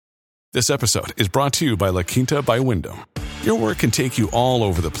This episode is brought to you by La Quinta by Wyndham. Your work can take you all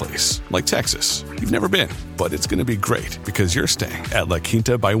over the place, like Texas. You've never been, but it's going to be great because you're staying at La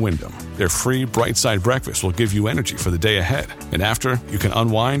Quinta by Wyndham. Their free Bright Side breakfast will give you energy for the day ahead. And after, you can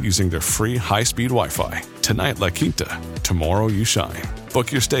unwind using their free high-speed Wi-Fi. Tonight, La Quinta. Tomorrow, you shine.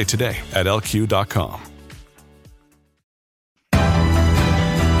 Book your stay today at LQ.com.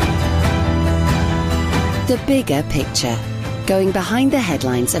 The bigger picture. Going behind the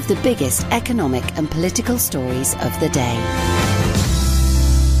headlines of the biggest economic and political stories of the day.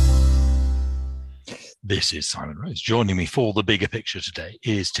 This is Simon Rose. Joining me for the bigger picture today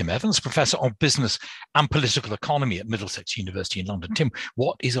is Tim Evans, Professor of Business and Political Economy at Middlesex University in London. Tim,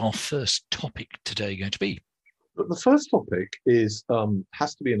 what is our first topic today going to be? The first topic is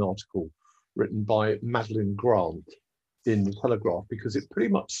has to be an article written by Madeline Grant in The Telegraph, because it pretty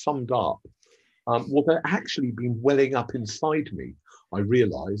much summed up what had actually been welling up inside me, I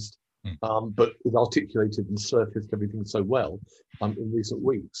realised, but it articulated and surfaced everything so well in recent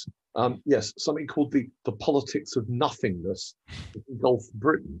weeks. Yes, something called the politics of nothingness that engulfed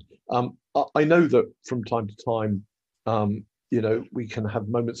Britain. I know that from time to time, we can have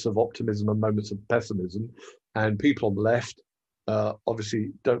moments of optimism and moments of pessimism, and people on the left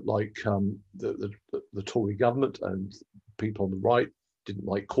obviously don't like the Tory government, and people on the right didn't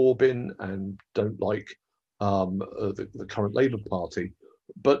like Corbyn and don't like the current Labour Party.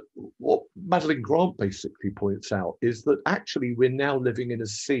 But what Madeline Grant basically points out is that actually we're now living in a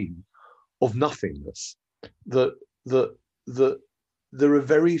scene of nothingness. That there are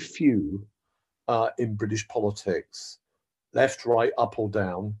very few in British politics, left, right, up or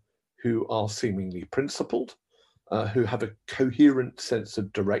down, who are seemingly principled, who have a coherent sense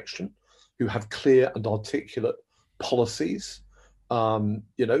of direction, who have clear and articulate policies.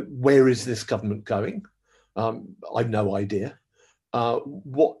 Where is this government going? I've no idea.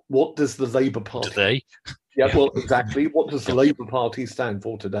 What does the Labour Party today? Yeah, well, exactly. What does the Labour Party stand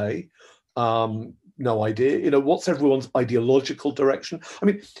for today? No idea. What's everyone's ideological direction? I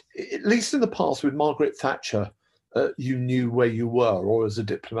mean, at least in the past with Margaret Thatcher, you knew where you were, or as a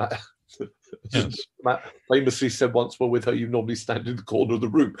diplomat. Yes. Famously said once, well, with her, you normally stand in the corner of the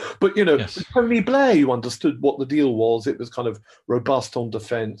room. But, Yes. With Tony Blair, you understood what the deal was. It was kind of robust on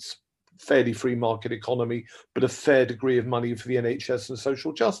defence, fairly free market economy, but a fair degree of money for the NHS and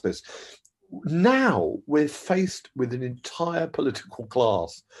social justice. Now we're faced with an entire political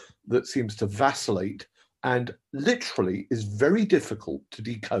class that seems to vacillate and literally is very difficult to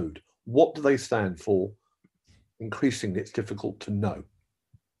decode. What do they stand for? Increasingly, it's difficult to know.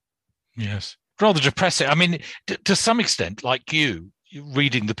 Yes. Rather depressing. I mean, to some extent, like you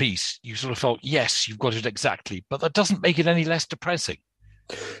reading the piece, you sort of felt, yes, you've got it exactly, but that doesn't make it any less depressing.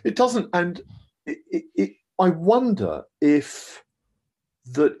 It doesn't. And I wonder if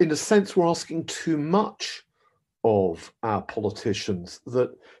that, in a sense, we're asking too much of our politicians,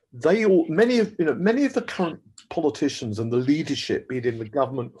 that many of the current politicians and the leadership, be it in the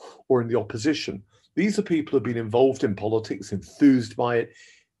government or in the opposition, these are people who have been involved in politics, enthused by it,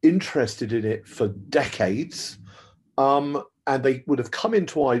 interested in it for decades, and they would have come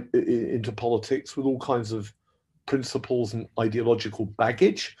into politics with all kinds of principles and ideological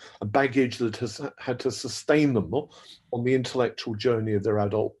baggage, a baggage that has had to sustain them on the intellectual journey of their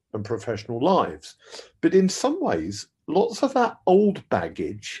adult and professional lives. But in some ways, lots of that old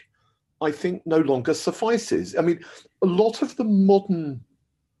baggage, I think, no longer suffices. I mean, a lot of the modern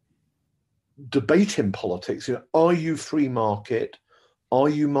debate in politics, are you free market? Are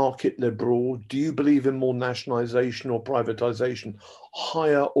you market liberal? Do you believe in more nationalisation or privatisation,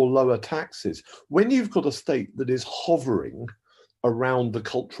 higher or lower taxes? When you've got a state that is hovering around the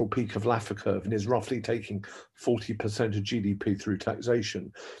cultural peak of Laffer curve and is roughly taking 40% of GDP through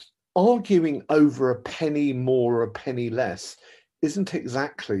taxation, arguing over a penny more or a penny less isn't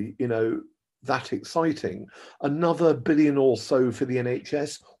exactly, that exciting. Another billion or so for the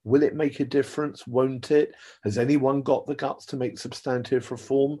NHS, will it make a difference? Won't it? Has anyone got the guts to make substantive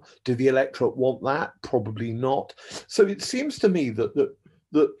reform? Do the electorate want that? Probably not. So it seems to me that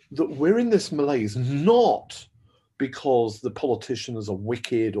we're in this malaise, not because the politicians are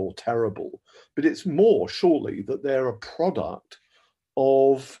wicked or terrible, but it's more surely that they're a product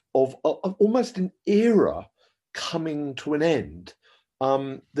of almost an era coming to an end.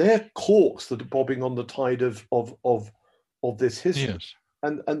 They're corks that are bobbing on the tide of this history. Yes.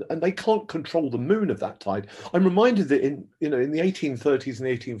 and they can't control the moon of that tide. I'm reminded that in the 1830s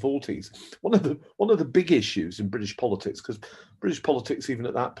and 1840s, one of the big issues in British politics, because British politics even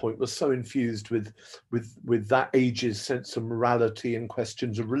at that point was so infused with that age's sense of morality and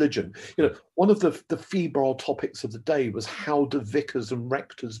questions of religion. One of the febrile topics of the day was, how do vicars and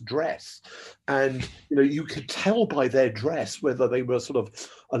rectors dress? And you could tell by their dress whether they were sort of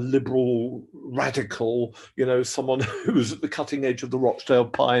a liberal radical, someone who was at the cutting edge of the Rochdale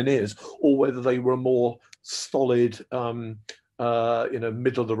pioneers, or whether they were a more stolid, middle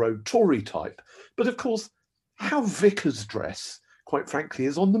of the road Tory type. But of course, how vicars dress, quite frankly,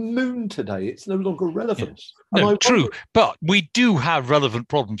 is on the moon today. It's no longer relevant. Yes. No, true. But we do have relevant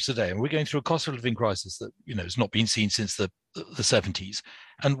problems today, and we're going through a cost of living crisis that has not been seen since the 70s.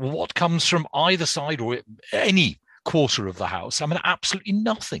 And what comes from either side or any quarter of the House, absolutely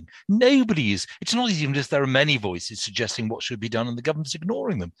nothing. Nobody is. It's not even just there are many voices suggesting what should be done and the government's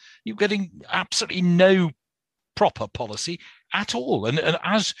ignoring them. You're getting absolutely no proper policy at all. And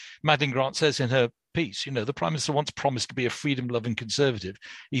as Madeline Grant says in her piece, the Prime Minister once promised to be a freedom-loving Conservative.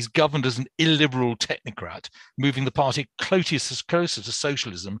 He's governed as an illiberal technocrat, moving the party closer to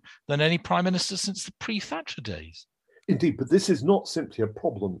socialism than any Prime Minister since the pre-Thatcher days. Indeed, but this is not simply a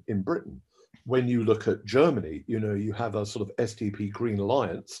problem in Britain. When you look at Germany, you have a sort of SDP Green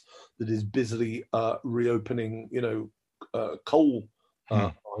Alliance that is busily reopening, coal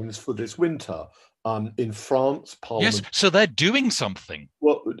mines for this winter. In France, Parliament... Yes, so they're doing something.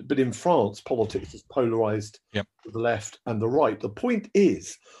 Well, but in France, politics is polarised to the left and the right. The point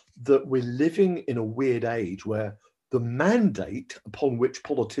is that we're living in a weird age where the mandate upon which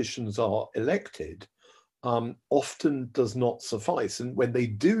politicians are elected often does not suffice. And when they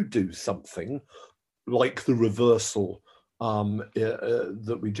do something, like the reversal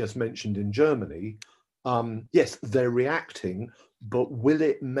that we just mentioned in Germany, yes, they're reacting, but will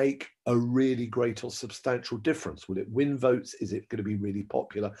it make a really great or substantial difference? Will it win votes? Is it going to be really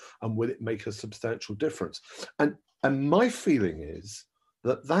popular? And will it make a substantial difference? And my feeling is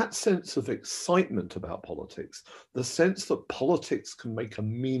that sense of excitement about politics, the sense that politics can make a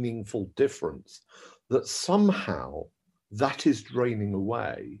meaningful difference, that somehow that is draining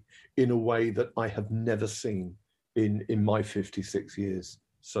away in a way that I have never seen in my 56 years,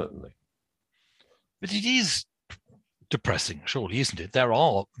 certainly. But it is depressing, surely, isn't it? There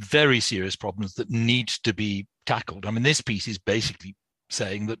are very serious problems that need to be tackled. This piece is basically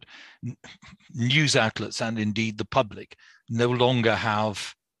saying that news outlets and indeed the public no longer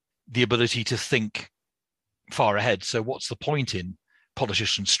have the ability to think far ahead. So what's the point in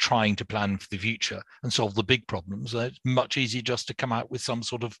politicians trying to plan for the future and solve the big problems? It's much easier just to come out with some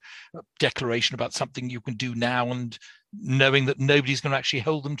sort of declaration about something you can do now, and knowing that nobody's going to actually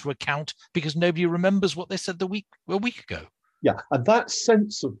hold them to account because nobody remembers what they said a week ago. Yeah, and that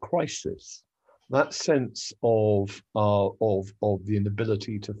sense of crisis, that sense of the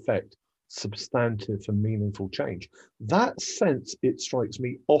inability to effect substantive and meaningful change, that sense, it strikes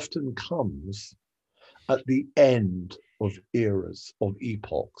me, often comes at the end of eras, of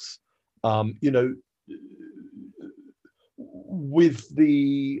epochs. With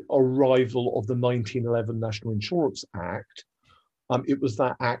the arrival of the 1911 National Insurance Act, it was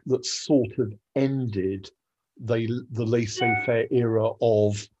that act that sort of ended the laissez-faire era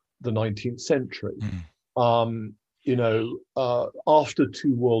of the 19th century. After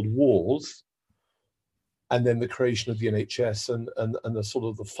two world wars, and then the creation of the NHS and the sort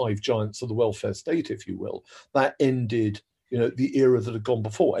of the five giants of the welfare state, if you will, that ended, the era that had gone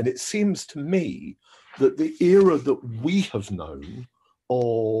before. And it seems to me that the era that we have known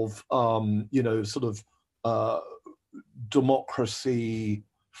of, democracy,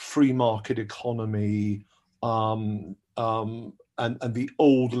 free market economy, and the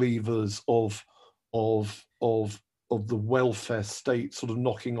old levers of the welfare state sort of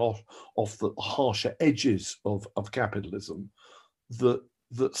knocking off the harsher edges of capitalism, that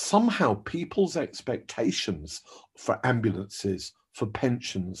somehow people's expectations for ambulances, for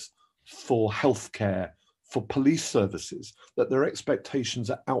pensions, for healthcare, for police services, that their expectations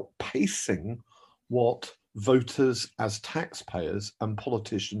are outpacing what voters as taxpayers and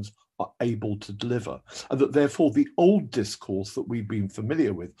politicians are able to deliver. And that therefore the old discourse that we've been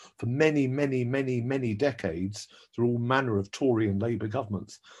familiar with for many, many, many, many decades through all manner of Tory and Labour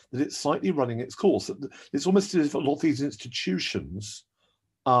governments, that it's slightly running its course. It's almost as if a lot of these institutions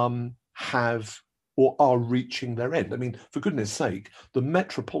have or are reaching their end. For goodness sake, the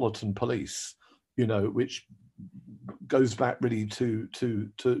Metropolitan Police, which goes back really to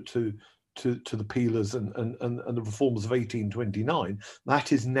the Peelers and the reforms of 1829,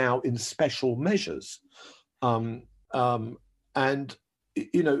 that is now in special measures. And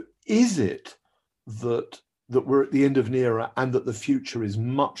is it that we're at the end of an era and that the future is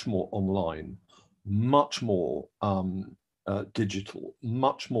much more online, much more digital,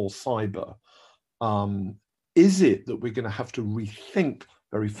 much more cyber? Is it that we're going to have to rethink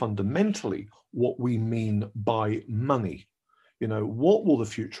very fundamentally what we mean by money? What will the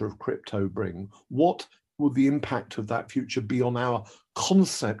future of crypto bring? What will the impact of that future be on our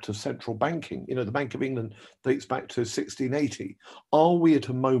concept of central banking? The Bank of England dates back to 1680. Are we at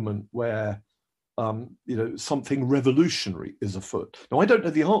a moment where something revolutionary is afoot? Now, I don't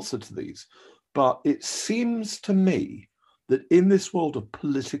know the answer to these, but it seems to me that in this world of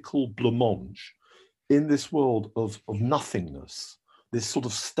political blancmange, in this world of nothingness, this sort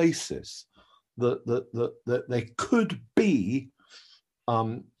of stasis, that there could be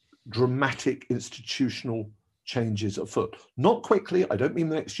dramatic institutional changes afoot. Not quickly, I don't mean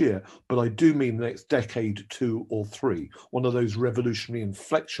the next year, but I do mean the next decade, 2 or 3. One of those revolutionary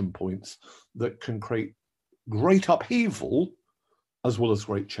inflection points that can create great upheaval as well as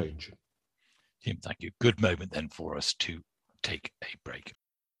great change. Tim, thank you. Good moment then for us to take a break.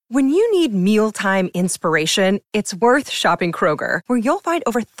 When you need mealtime inspiration, it's worth shopping Kroger, where you'll find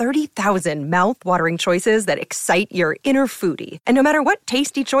over 30,000 mouth-watering choices that excite your inner foodie. And no matter what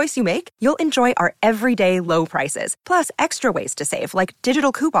tasty choice you make, you'll enjoy our everyday low prices, plus extra ways to save, like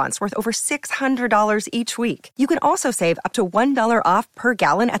digital coupons worth over $600 each week. You can also save up to $1 off per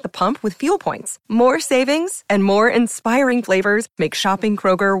gallon at the pump with fuel points. More savings and more inspiring flavors make shopping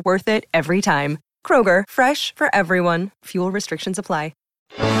Kroger worth it every time. Kroger, fresh for everyone. Fuel restrictions apply.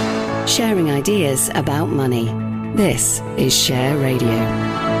 Sharing ideas about money. This is Share Radio.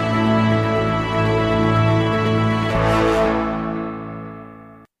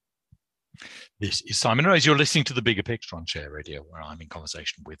 This is Simon Rose. You're listening to The Bigger Picture on Share Radio, where I'm in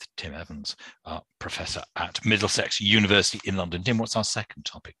conversation with Tim Evans, Professor at Middlesex University in London. Tim, what's our second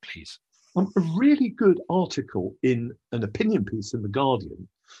topic, please? A really good article in an opinion piece in The Guardian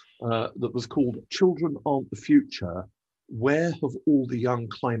that was called "Children Aren't the Future. Where have all the young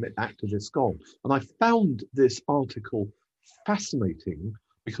climate activists gone?" And I found this article fascinating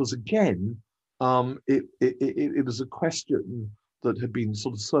because, again, it was a question that had been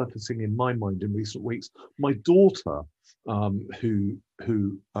sort of surfacing in my mind in recent weeks. My daughter, who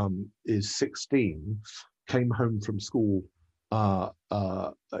is 16, came home from school. I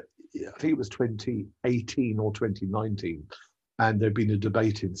think it was 2018 or 2019, and there'd been a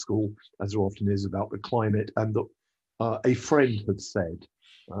debate in school, as there often is, about the climate, and that a friend had said,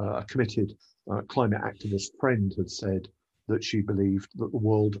 a committed climate activist friend had said that she believed that the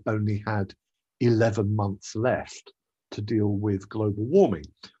world only had 11 months left to deal with global warming.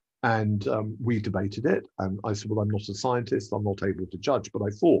 And we debated it. And I said, well, I'm not a scientist, I'm not able to judge, but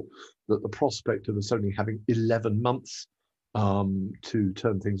I thought that the prospect of us only having 11 months to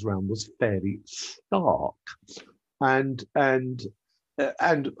turn things around was fairly stark. And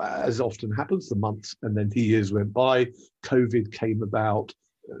as often happens, the months and then the years went by. COVID came about,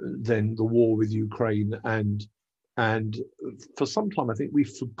 then the war with Ukraine, and for some time I think we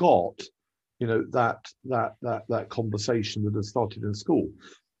forgot, that conversation that had started in school.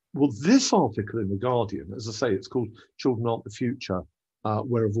 Well, this article in The Guardian, as I say, it's called "Children Aren't the Future.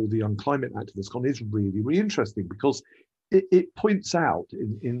 Where have all the young climate activists gone?" is really, really interesting because it points out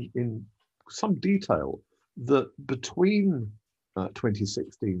in some detail that between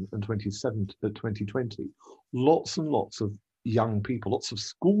 2016 and 2020, lots and lots of young people, lots of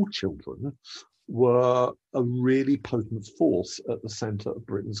school children were a really potent force at the center of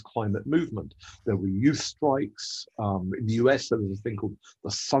Britain's climate movement. There were youth strikes. In the US, there was a thing called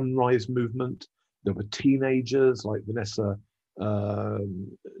the Sunrise Movement. There were teenagers like Vanessa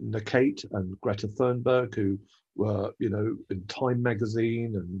Nakate and Greta Thunberg, who were, in Time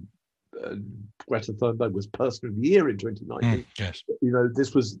magazine, and Greta Thunberg was Person of the Year in 2019. Yes.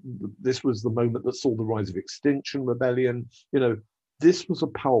 This was the moment that saw the rise of Extinction Rebellion. This was a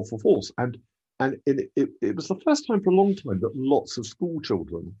powerful force, and it was the first time for a long time that lots of school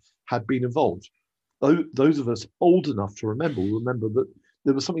children had been involved. Those of us old enough to remember that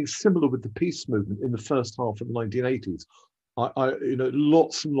there was something similar with the peace movement in the first half of the 1980s.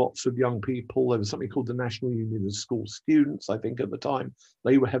 Lots and lots of young people. There was something called the National Union of School Students, I think, at the time.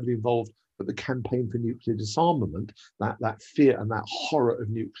 They were heavily involved. But the campaign for nuclear disarmament, that fear and that horror of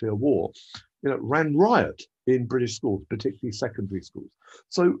nuclear war, ran riot in British schools, particularly secondary schools.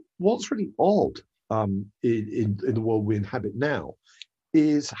 So what's really odd in the world we inhabit now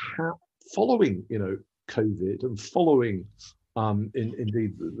is how, following COVID and following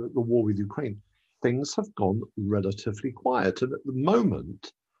indeed the war with Ukraine, things have gone relatively quiet. And at the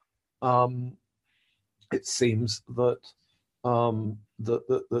moment, it seems that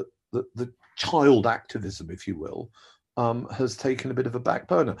the child activism, if you will, has taken a bit of a back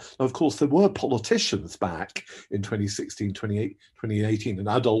burner. Now, of course, there were politicians back in 2016, 2018, and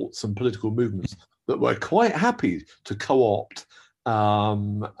adults and political movements that were quite happy to co-opt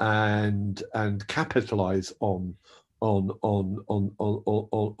and capitalize on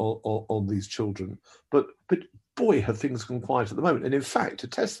these children. But boy, have things gone quiet at the moment. And in fact, to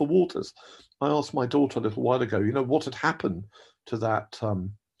test the waters, I asked my daughter a little while ago, what had happened to that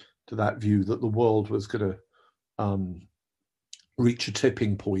view that the world was going to reach a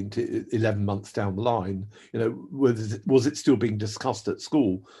tipping point 11 months down the line. Was it still being discussed at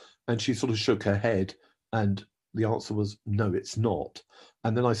school? And she sort of shook her head, and the answer was no, it's not.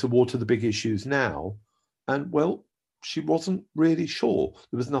 And then I said, what are the big issues now? And well, she wasn't really sure.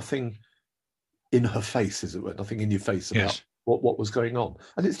 There was nothing in her face, as it were, nothing in your face about what was going on.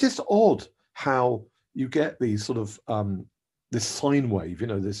 And it's just odd how you get these sort of this sine wave,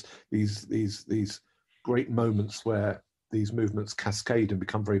 these great moments where these movements cascade and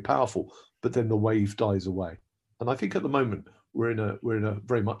become very powerful, but then the wave dies away. And I think at the moment we're in a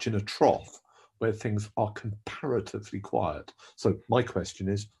very much in a trough where things are comparatively quiet. So my question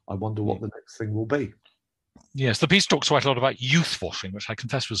is, I wonder what the next thing will be. Yes, the piece talks quite a lot about youth washing, which I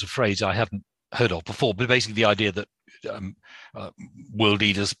confess was a phrase I hadn't heard of before, but basically the idea that world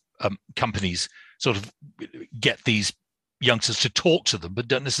leaders, companies sort of get these youngsters to talk to them, but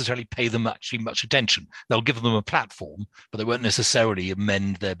don't necessarily pay them actually much attention. They'll give them a platform, but they won't necessarily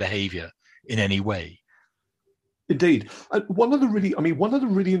amend their behavior in any way. Indeed. One of the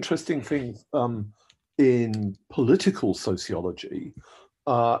really interesting things in political sociology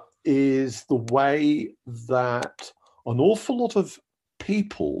is the way that an awful lot of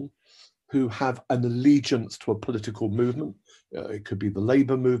people who have an allegiance to a political movement, it could be the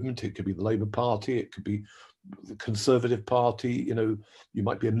Labour movement, it could be the Labour Party, it could be the Conservative Party, you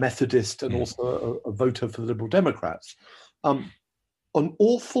might be a Methodist and also a voter for the Liberal Democrats. An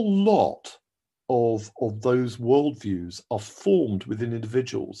awful lot of those worldviews are formed within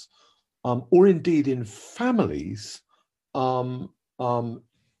individuals, or indeed in families,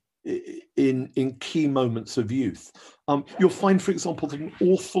 in key moments of youth. You'll find, for example, that an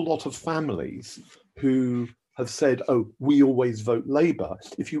awful lot of families who have said, oh, we always vote Labour.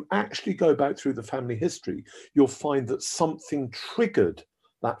 If you actually go back through the family history, you'll find that something triggered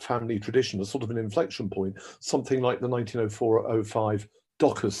that family tradition, a sort of an inflection point, something like the 1904-05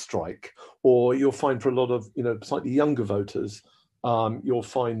 Dockers strike. Or you'll find for a lot of slightly younger voters, you'll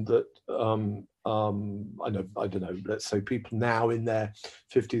find that I don't know, let's say people now in their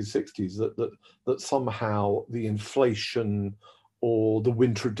 50s, 60s, that somehow the inflation or the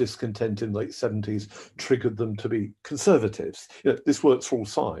winter of discontent in the late 70s triggered them to be conservatives. This works for all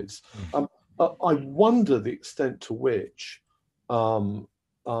sides. I wonder the extent to which, or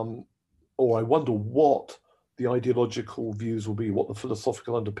I wonder what the ideological views will be, what the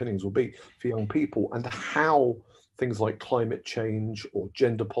philosophical underpinnings will be for young people, and how things like climate change or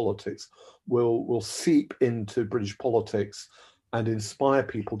gender politics will seep into British politics and inspire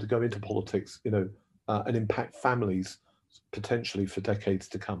people to go into politics, and impact families potentially for decades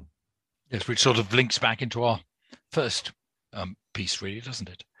to come. Yes, which sort of links back into our first piece, really, doesn't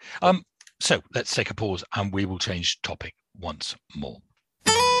it? So let's take a pause and we will change topic once more.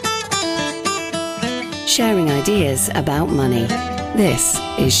 Sharing ideas about money. This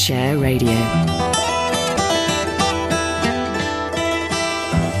is Share Radio.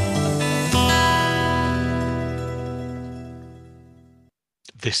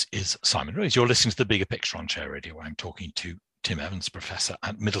 This is Simon Rose. You're listening to The Bigger Picture on Share Radio, where I'm talking to Tim Evans, Professor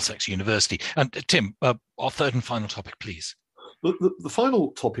at Middlesex University. And Tim, our third and final topic, please. The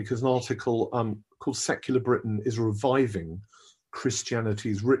final topic is an article called Secular Britain is Reviving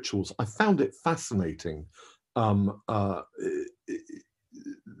Christianity's Rituals. I found it fascinating. The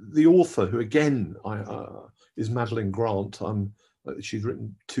author, who again is Madeline Grant, she's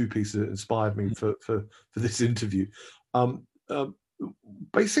written two pieces that inspired me for this interview.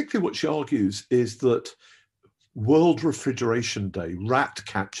 Basically, what she argues is that World Refrigeration Day, Rat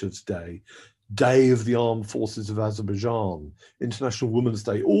Catchers Day, Day of the Armed Forces of Azerbaijan, International Women's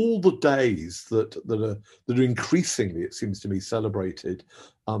Day, all the days that are increasingly, it seems to me, celebrated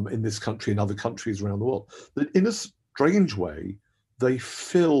in this country and other countries around the world, that in a strange way, they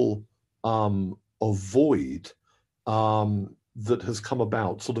fill a void that has come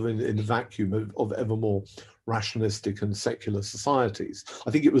about sort of in the vacuum of ever more rationalistic and secular societies.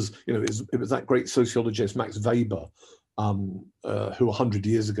 I think it was that great sociologist Max Weber who 100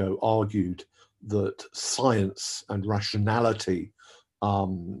 years ago argued that science and rationality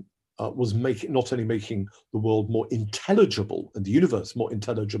was not only making the world more intelligible and the universe more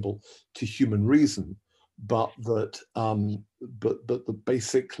intelligible to human reason, but that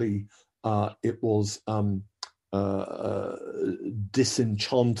basically it was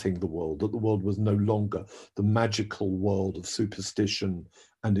disenchanting the world, that the world was no longer the magical world of superstition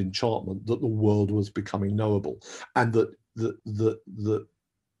and enchantment, that the world was becoming knowable, and that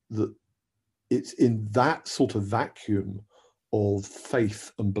it's in that sort of vacuum of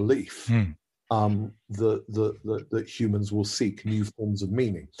faith and belief that humans will seek new forms of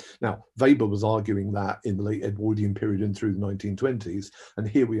meaning. Now, Weber was arguing that in the late Edwardian period and through the 1920s, and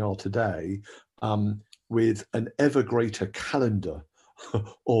here we are today with an ever greater calendar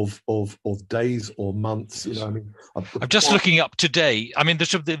of days or months. You know, I mean, I'm just looking up today. I mean,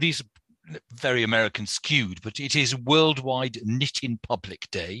 these are very American skewed, but it is Worldwide Knit in Public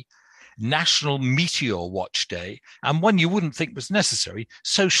Day, National Meteor Watch Day, and one you wouldn't think was necessary,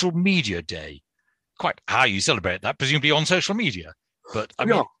 Social Media Day. Quite how you celebrate that, presumably on social media. But I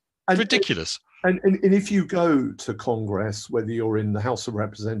mean, ridiculous. And if you go to Congress, whether you're in the House of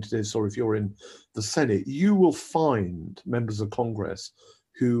Representatives or if you're in the Senate, you will find members of Congress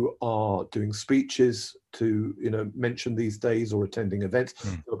who are doing speeches to, mention these days or attending events.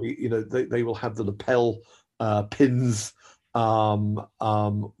 They'll be, they will have the lapel pins on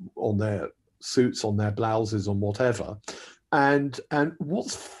their suits, on their blouses, on whatever. And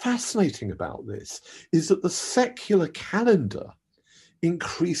what's fascinating about this is that the secular calendar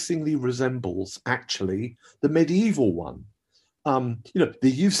increasingly resembles actually the medieval one. There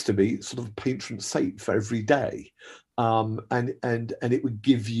used to be sort of a patron saint for every day, and it would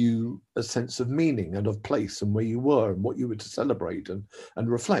give you a sense of meaning and of place and where you were and what you were to celebrate and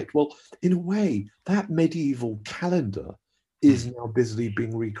reflect. Well, in a way, that medieval calendar is now busily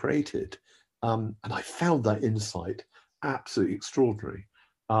being recreated, and I found that insight absolutely extraordinary.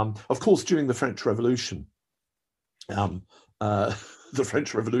 Of course, during the French Revolution, the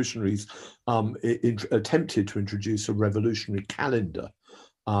French revolutionaries attempted to introduce a revolutionary calendar.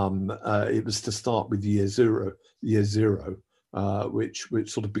 It was to start with year zero, which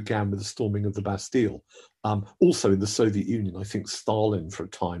sort of began with the storming of the Bastille. Also in the Soviet Union, I think Stalin for a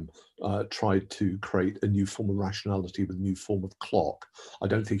time tried to create a new form of rationality with a new form of clock. I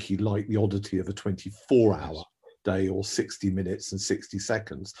don't think he liked the oddity of a 24-hour day or 60 minutes and 60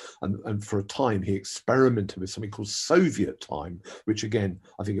 seconds. And for a time, he experimented with something called Soviet time, which again,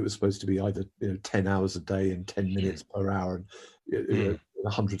 I think it was supposed to be either 10 hours a day and 10 minutes per hour and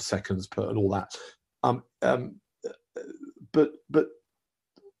 100 seconds per and all that. But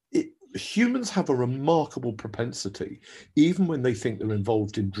humans have a remarkable propensity, even when they think they're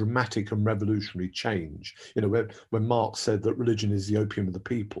involved in dramatic and revolutionary change. When Marx said that religion is the opium of the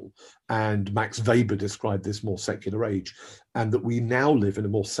people, and Max Weber described this more secular age, and that we now live in a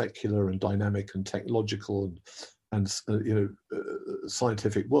more secular and dynamic and technological and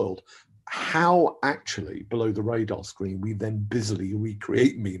scientific world. How actually below the radar screen we then busily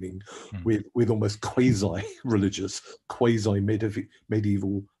recreate meaning with almost quasi-religious,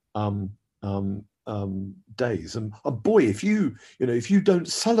 quasi-medieval days, and boy, if you don't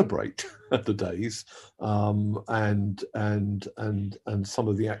celebrate the days and some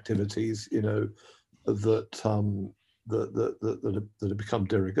of the activities that have become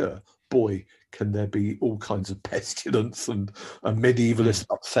de rigueur, boy, can there be all kinds of pestilence and medievalist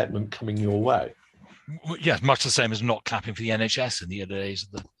upsetment coming your way. Yes, much the same as not clapping for the NHS in the early days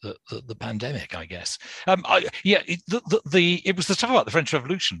of the pandemic, I guess. It was the stuff about the French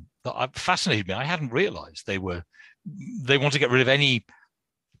Revolution that fascinated me. I hadn't realised they want to get rid of any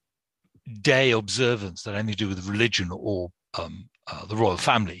day observance that had anything to do with religion or the royal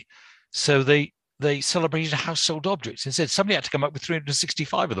family. So they celebrated household objects. Instead, somebody had to come up with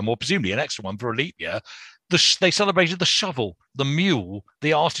 365 of them, or presumably an extra one for a leap year. They celebrated the shovel, the mule,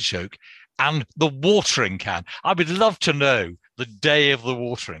 the artichoke, and the watering can. I would love to know the day of the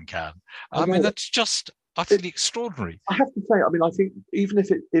watering can. I mean, that's just utterly extraordinary. I have to say, I think even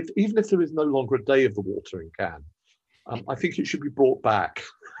if there is no longer a day of the watering can, I think it should be brought back.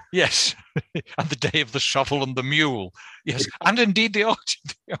 Yes, and the day of the shovel and the mule. Yes, and indeed the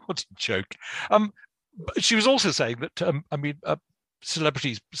artichoke. But she was also saying that,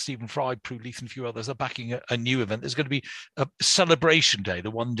 celebrities, Stephen Fry, Prue Leith, and a few others are backing a new event. There's going to be a celebration day,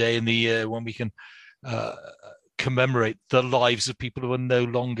 the one day in the year when we can commemorate the lives of people who are no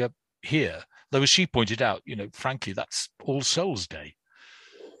longer here. Though, as she pointed out, frankly, that's All Souls Day.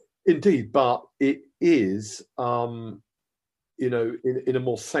 Indeed, but it is, in a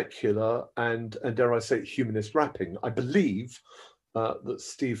more secular and dare I say, humanist wrapping. I believe that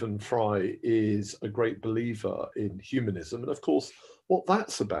Stephen Fry is a great believer in humanism, and of course, what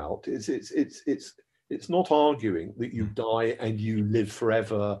that's about is it's not arguing that you die and you live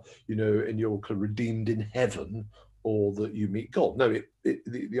forever, and you're redeemed in heaven, or that you meet God. No,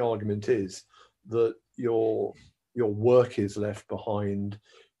 the argument is that your work is left behind,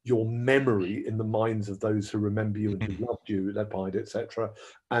 your memory in the minds of those who remember you and who loved you, left behind, etc.,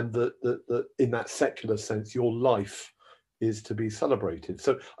 and that in that secular sense, your life is to be celebrated.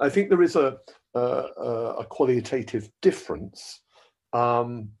 So I think there is a qualitative difference,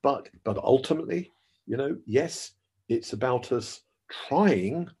 but ultimately, yes, it's about us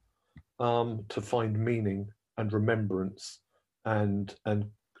trying to find meaning and remembrance and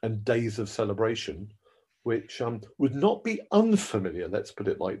days of celebration, which would not be unfamiliar, let's put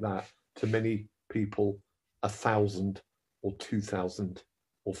it like that, to many people 1,000 or 2,000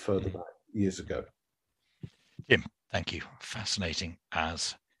 or further back years ago. Tim, thank you. Fascinating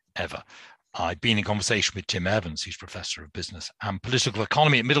as ever. I've been in conversation with Tim Evans, who's Professor of Business and Political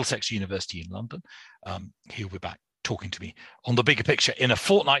Economy at Middlesex University in London. He'll be back talking to me on The Bigger Picture in a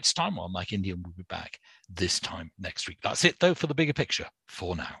fortnight's time, while Mike Indian will be back this time next week. That's it, though, for The Bigger Picture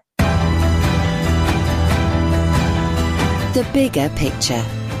for now. The Bigger Picture,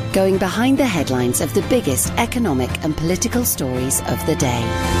 going behind the headlines of the biggest economic and political stories of the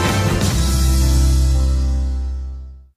day.